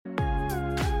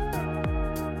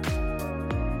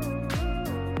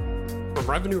From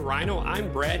Revenue Rhino,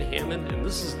 I'm Brad Hammond, and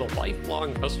this is the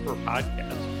Lifelong Customer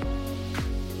Podcast.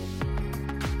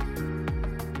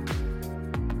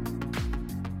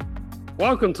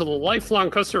 Welcome to the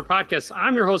Lifelong Customer Podcast.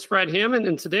 I'm your host, Brad Hammond,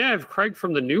 and today I have Kraig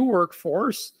from the New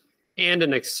Workforce and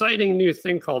an exciting new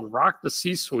thing called Rock the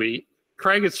C-Suite.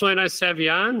 Kraig, it's really nice to have you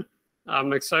on.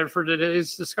 I'm excited for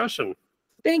today's discussion.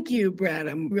 Thank you, Brad.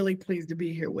 I'm really pleased to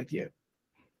be here with you.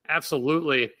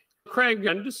 Absolutely. Kraig,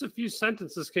 in just a few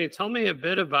sentences, can you tell me a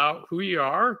bit about who you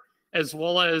are, as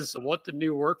well as what the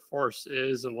New Workforce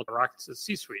is and what the Rock the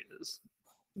C-Suite is?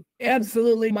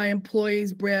 Absolutely. My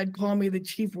employees, Brad, call me the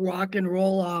Chief Rock and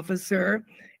Roll Officer.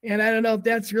 And I don't know if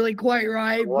that's really quite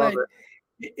right, but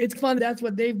it's fun. That's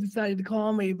what they've decided to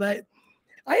call me. But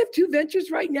I have two ventures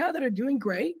right now that are doing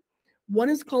great. One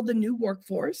is called the New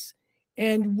Workforce,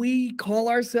 and we call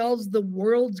ourselves the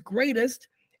world's greatest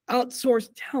outsourced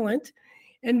talent.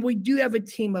 And we do have a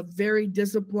team of very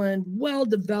disciplined,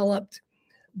 well-developed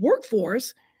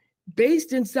workforce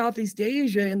based in Southeast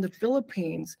Asia in the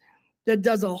Philippines that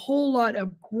does a whole lot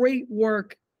of great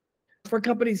work for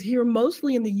companies here,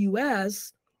 mostly in the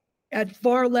US, at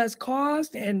far less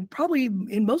cost and probably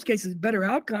in most cases better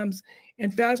outcomes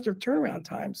and faster turnaround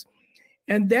times.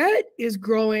 And that is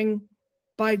growing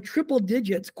by triple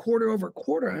digits quarter over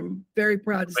quarter. I'm very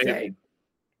proud to say.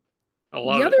 I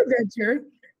love the other venture,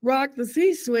 Rock the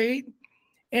C-Suite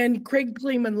and Kraig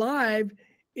Kleeman Live,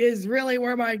 is really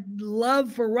where my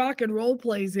love for rock and roll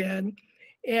plays in.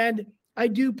 And I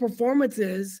do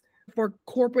performances for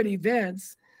corporate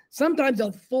events, sometimes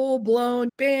a full-blown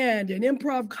band and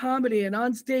improv comedy and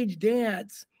onstage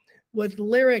dance with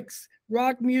lyrics,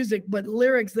 rock music, but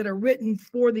lyrics that are written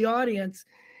for the audience.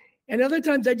 And other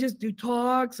times I just do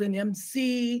talks and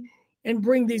MC and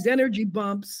bring these energy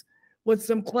bumps with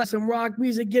some rock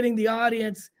music, getting the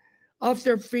audience off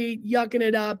their feet, yucking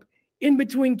it up in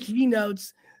between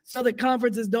keynotes so that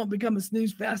conferences don't become a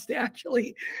snooze fest,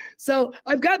 actually. So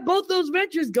I've got both those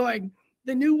ventures going.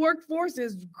 The New Workforce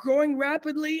is growing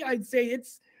rapidly. I'd say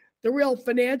it's the real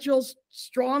financial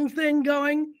strong thing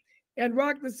going. And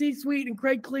Rock the C-Suite and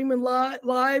Kraig Kleeman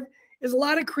Live is a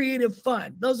lot of creative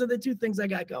fun. Those are the two things I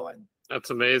got going. That's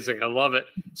amazing. I love it.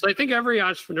 So I think every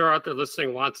entrepreneur out there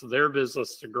listening wants their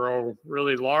business to grow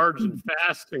really large and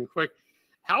fast and quick.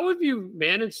 How have you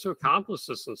managed to accomplish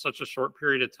this in such a short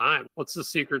period of time? What's the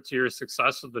secret to your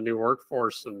success of the New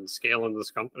Workforce and scaling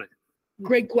this company?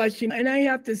 Great question. And I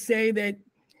have to say that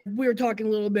we were talking a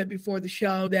little bit before the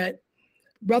show that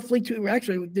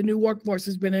the New Workforce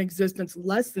has been in existence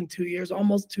less than 2 years,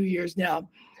 almost 2 years now.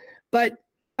 But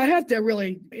I have to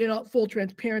really, full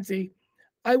transparency,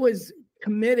 I was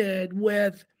committed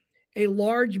with a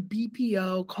large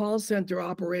BPO call center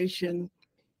operation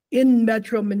in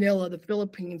Metro Manila, the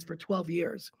Philippines, for 12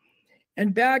 years.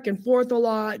 And back and forth a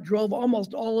lot, drove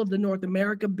almost all of the North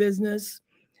America business.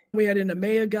 We had an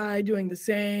EMEA guy doing the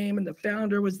same, and the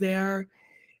founder was there.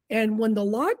 And when the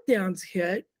lockdowns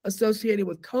hit associated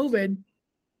with COVID,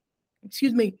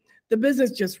 the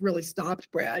business just really stopped,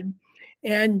 Brad.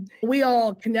 And we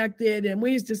all connected, and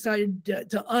we just decided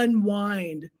to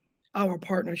unwind our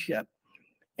partnership.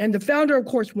 And the founder, of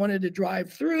course, wanted to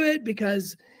drive through it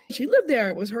because she lived there.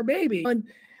 It was her baby. And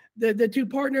the two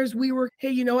partners, we were,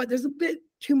 hey, you know what? There's a bit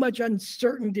too much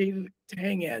uncertainty to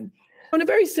hang in. In a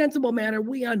very sensible manner,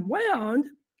 we unwound.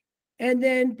 And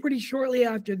then pretty shortly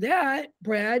after that,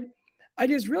 Brad, I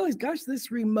just realized, gosh, this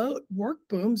remote work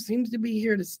boom seems to be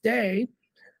here to stay.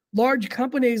 Large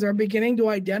companies are beginning to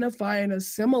identify and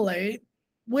assimilate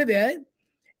with it.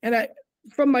 And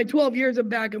from my 12 years of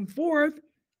back and forth,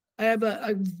 I have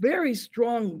a very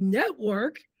strong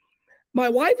network. My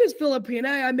wife is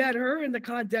Filipina. I met her in the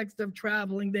context of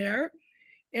traveling there.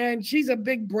 And she's a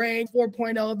big brain,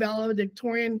 4.0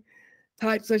 valedictorian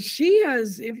type. So she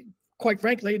has, quite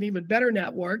frankly, an even better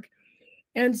network.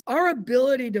 And our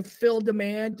ability to fill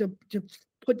demand, to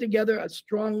put together a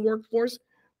strong workforce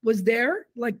was there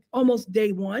like almost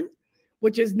day one,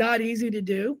 which is not easy to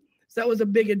do. So that was a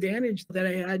big advantage that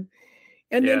I had.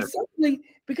 And then suddenly,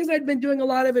 because I'd been doing a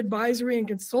lot of advisory and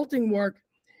consulting work,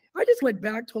 I just went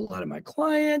back to a lot of my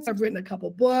clients. I've written a couple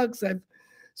books. I've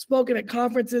spoken at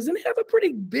conferences and have a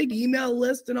pretty big email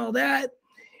list and all that.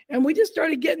 And we just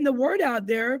started getting the word out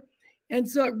there. And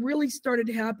so it really started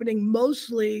happening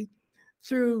mostly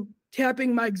through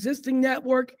tapping my existing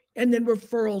network and then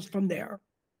referrals from there.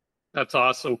 That's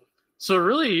awesome. So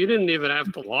really, you didn't even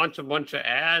have to launch a bunch of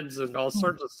ads and all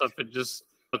sorts of stuff.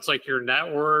 It's like your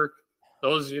network,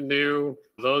 those you knew,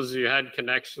 those you had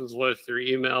connections with, your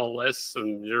email lists,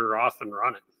 and you're off and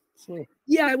running.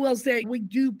 Yeah, I will say we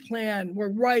do plan. We're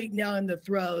right now in the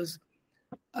throes.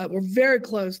 We're very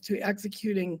close to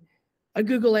executing a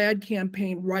Google ad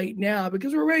campaign right now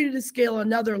because we're ready to scale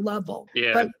another level.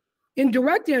 Yeah. But in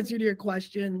direct answer to your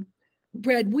question,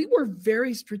 Brad, we were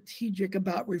very strategic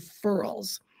about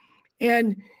referrals.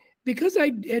 And because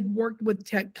I had worked with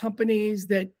tech companies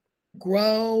that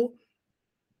grow,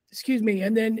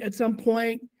 and then at some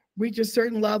point reach a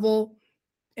certain level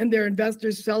and their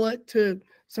investors sell it to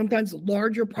sometimes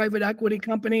larger private equity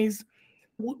companies,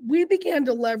 we began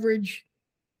to leverage,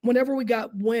 whenever we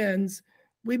got wins,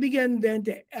 we began then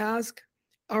to ask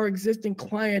our existing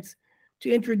clients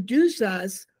to introduce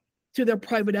us to their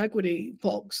private equity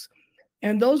folks.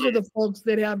 And those are the folks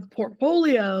that have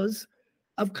portfolios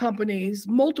of companies,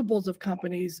 multiples of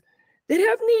companies that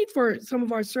have need for some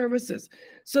of our services.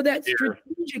 So that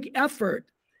strategic effort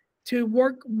to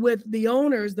work with the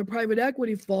owners, the private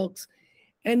equity folks,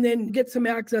 and then get some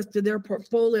access to their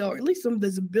portfolio, or at least some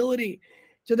visibility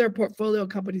to their portfolio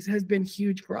companies, has been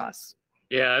huge for us.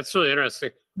 Yeah, that's really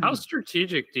interesting. How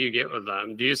strategic do you get with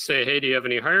them? Do you say, hey, do you have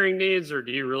any hiring needs, or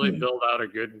do you really build out a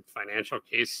good financial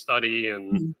case study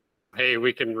and, hey,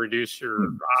 we can reduce your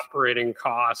operating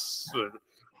costs?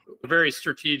 Very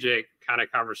strategic kind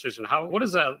of conversation. What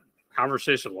does that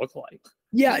conversation look like?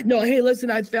 Yeah, no, hey, listen,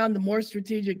 I found the more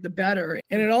strategic, the better.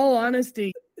 And in all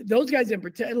honesty, those guys in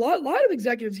particular, a lot of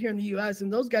executives here in the US,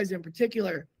 and those guys in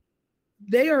particular,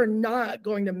 they are not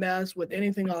going to mess with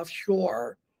anything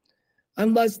offshore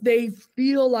unless they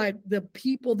feel like the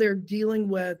people they're dealing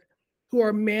with who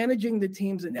are managing the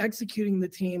teams and executing the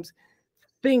teams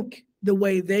think the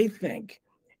way they think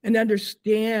and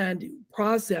understand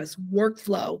process,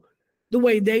 workflow the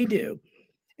way they do.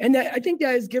 And I think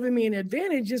that has given me an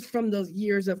advantage just from those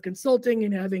years of consulting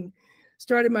and having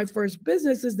started my first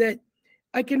business, is that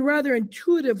I can rather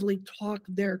intuitively talk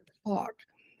their talk.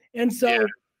 And so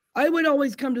I would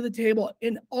always come to the table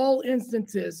in all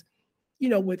instances,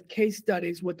 with case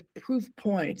studies, with proof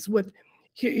points, with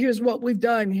here's what we've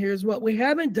done, here's what we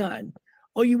haven't done.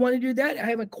 Oh, you want to do that? I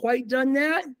haven't quite done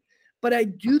that, but I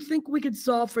do think we could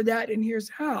solve for that, and here's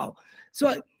how.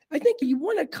 So I think you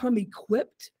want to come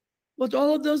equipped with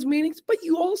all of those meetings, but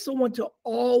you also want to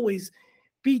always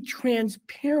be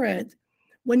transparent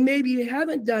when maybe you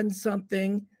haven't done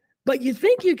something, but you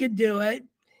think you could do it.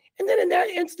 And then in that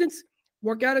instance,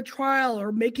 work out a trial,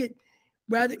 or make it,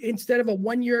 rather, instead of a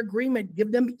 1-year agreement,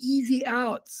 give them easy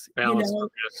outs,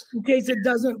 in case it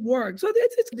doesn't work. So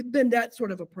it's been that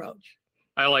sort of approach.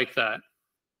 I like that.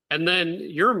 And then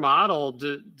your model,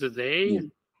 do they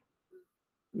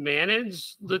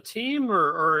manage the team,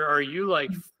 or are you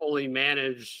like fully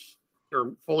managing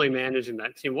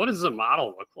that team? What does the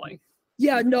model look like?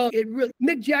 Yeah, no, it really,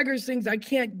 Mick Jagger sings, I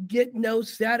can't get no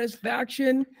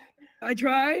satisfaction. I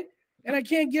try and I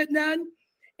can't get none.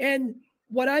 And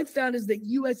what I've found is that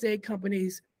USA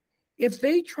companies, if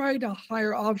they try to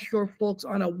hire offshore folks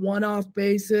on a one-off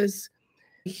basis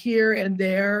here and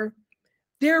there,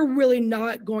 they're really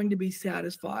not going to be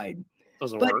satisfied.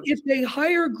 Doesn't but work. If they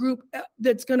hire a group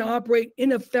that's going to operate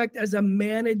in effect as a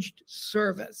managed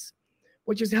service,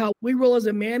 which is how we roll as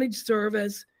a managed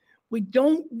service, we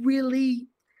don't really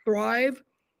thrive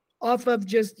off of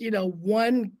just,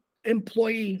 one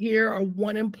employee here or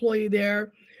one employee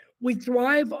there. We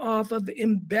thrive off of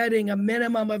embedding a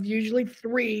minimum of usually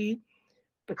 3,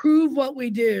 prove what we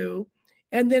do,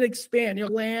 and then expand,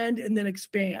 land and then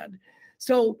expand.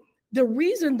 So the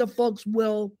reason the folks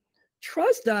will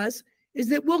trust us is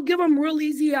that we'll give them real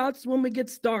easy outs when we get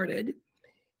started.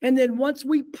 And then once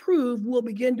we prove, we'll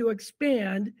begin to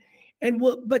expand.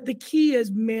 But the key is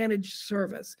managed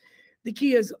service. The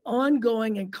key is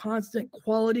ongoing and constant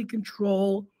quality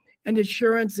control and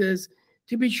assurances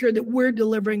to be sure that we're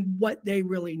delivering what they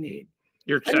really need.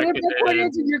 You're checking. I don't know if I in.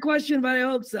 answered your question, but I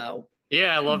hope so.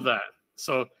 Yeah, I love that.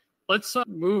 So let's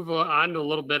move on to a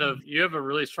little bit of, you have a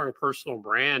really strong personal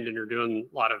brand and you're doing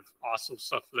a lot of awesome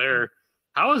stuff there.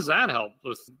 How has that helped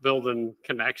with building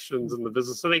connections in the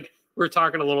business? I think we were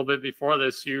talking a little bit before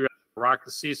this, you rock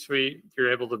the C-suite,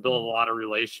 you're able to build a lot of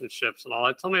relationships and all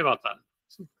that. Tell me about that.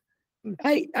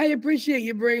 I appreciate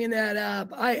you bringing that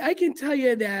up. I can tell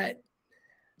you that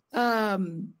I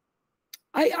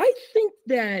think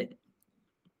that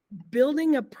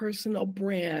building a personal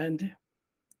brand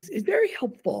is very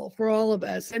helpful for all of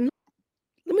us. And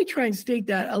let me try and state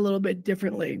that a little bit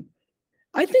differently.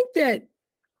 I think that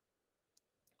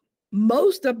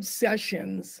most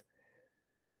obsessions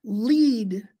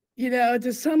lead,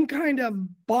 to some kind of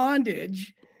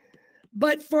bondage.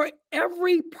 But for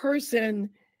every person,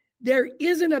 there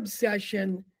is an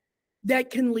obsession that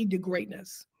can lead to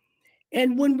greatness.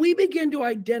 And when we begin to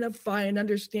identify and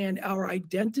understand our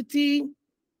identity,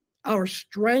 our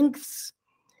strengths,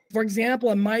 for example,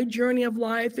 on my journey of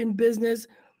life in business,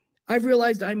 I've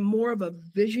realized I'm more of a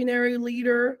visionary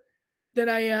leader than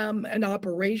I am an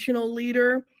operational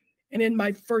leader. And in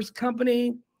my first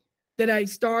company that I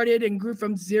started and grew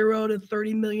from 0 to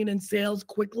 30 million in sales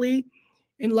quickly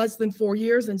in less than 4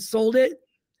 years and sold it.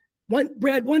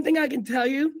 Brad, one thing I can tell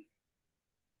you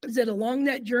is that along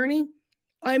that journey,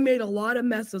 I made a lot of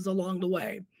messes along the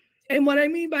way. And what I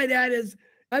mean by that is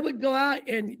I would go out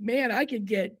and, man, I could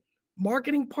get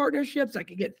marketing partnerships. I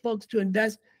could get folks to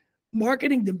invest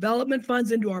marketing development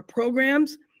funds into our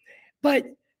programs. But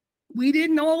we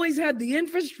didn't always have the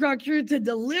infrastructure to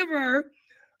deliver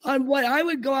on what I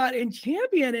would go out and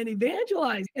champion and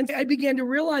evangelize. And I began to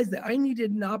realize that I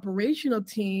needed an operational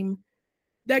team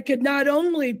that could not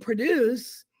only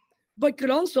produce, but could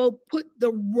also put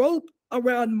the rope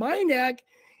around my neck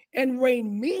and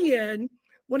rein me in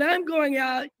when I'm going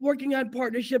out working on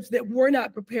partnerships that we're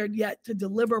not prepared yet to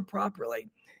deliver properly.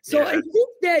 So I think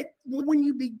that when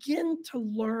you begin to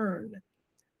learn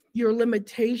your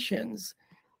limitations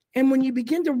and when you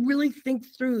begin to really think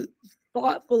through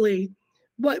thoughtfully,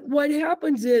 what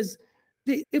happens is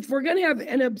if we're going to have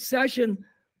an obsession,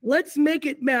 let's make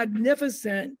it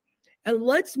magnificent and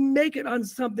let's make it on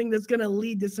something that's going to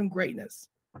lead to some greatness.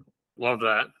 Love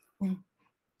that.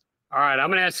 All right, I'm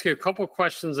going to ask you a couple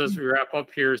questions as we wrap up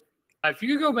here. If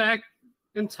you could go back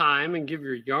in time and give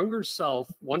your younger self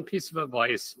one piece of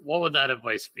advice, what would that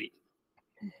advice be?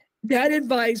 That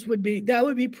advice would be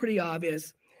pretty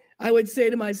obvious. I would say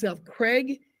to myself,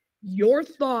 Kraig, your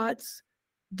thoughts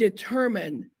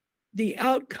determine the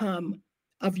outcome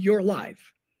of your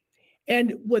life.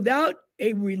 And without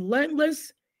a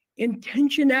relentless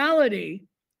intentionality,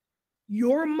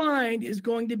 your mind is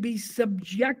going to be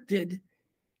subjected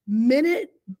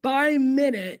minute by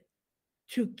minute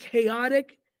to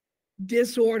chaotic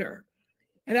disorder.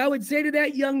 And I would say to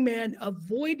that young man,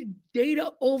 avoid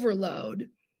data overload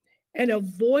and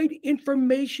avoid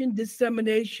information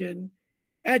dissemination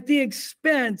at the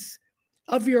expense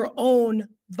of your own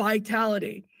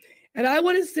vitality. And I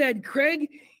would have said, Kraig,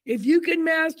 if you can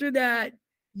master that,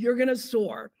 you're going to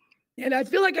soar. And I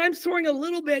feel like I'm soaring a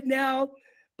little bit now,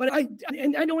 but I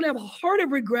don't have a heart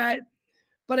of regret,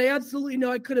 but I absolutely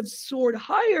know I could have soared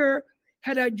higher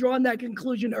had I drawn that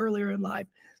conclusion earlier in life.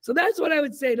 So that's what I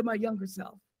would say to my younger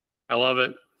self. I love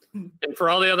it. And for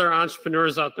all the other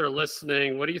entrepreneurs out there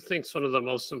listening, what do you think is one of the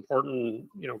most important,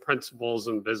 principles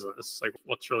in business? Like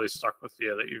what's really stuck with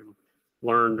you that you've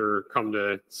learned or come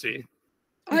to see?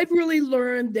 I've really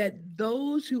learned that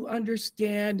those who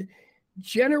understand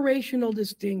generational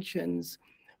distinctions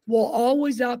will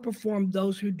always outperform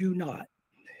those who do not.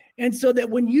 And so that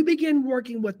when you begin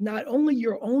working with not only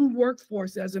your own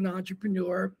workforce as an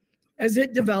entrepreneur, as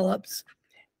it develops,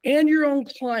 and your own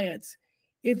clients,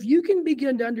 if you can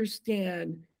begin to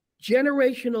understand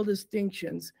generational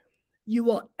distinctions, you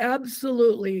will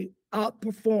absolutely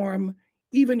outperform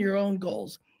even your own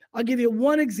goals. I'll give you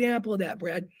one example of that,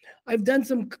 Brad. I've done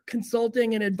some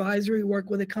consulting and advisory work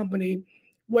with a company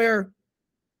where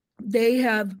they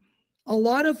have a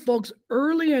lot of folks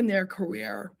early in their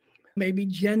career, maybe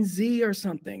Gen Z or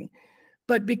something,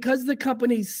 but because the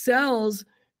company sells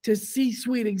to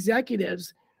C-suite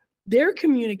executives, they're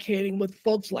communicating with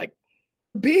folks like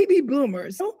baby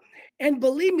boomers. And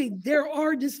believe me, there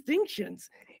are distinctions,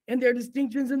 and there are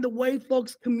distinctions in the way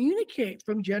folks communicate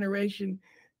from generation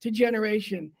to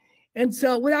generation. And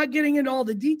so without getting into all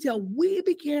the detail, we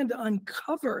began to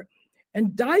uncover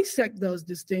and dissect those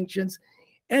distinctions,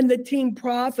 and the team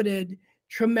profited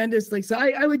tremendously. So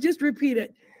I would just repeat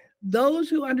it. Those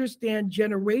who understand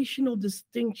generational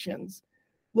distinctions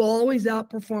will always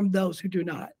outperform those who do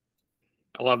not.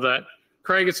 I love that.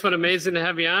 Kraig, it's been amazing to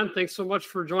have you on. Thanks so much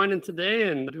for joining today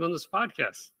and doing this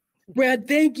podcast. Brad,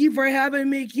 thank you for having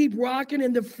me. Keep rocking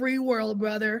in the free world,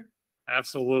 brother.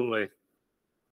 Absolutely.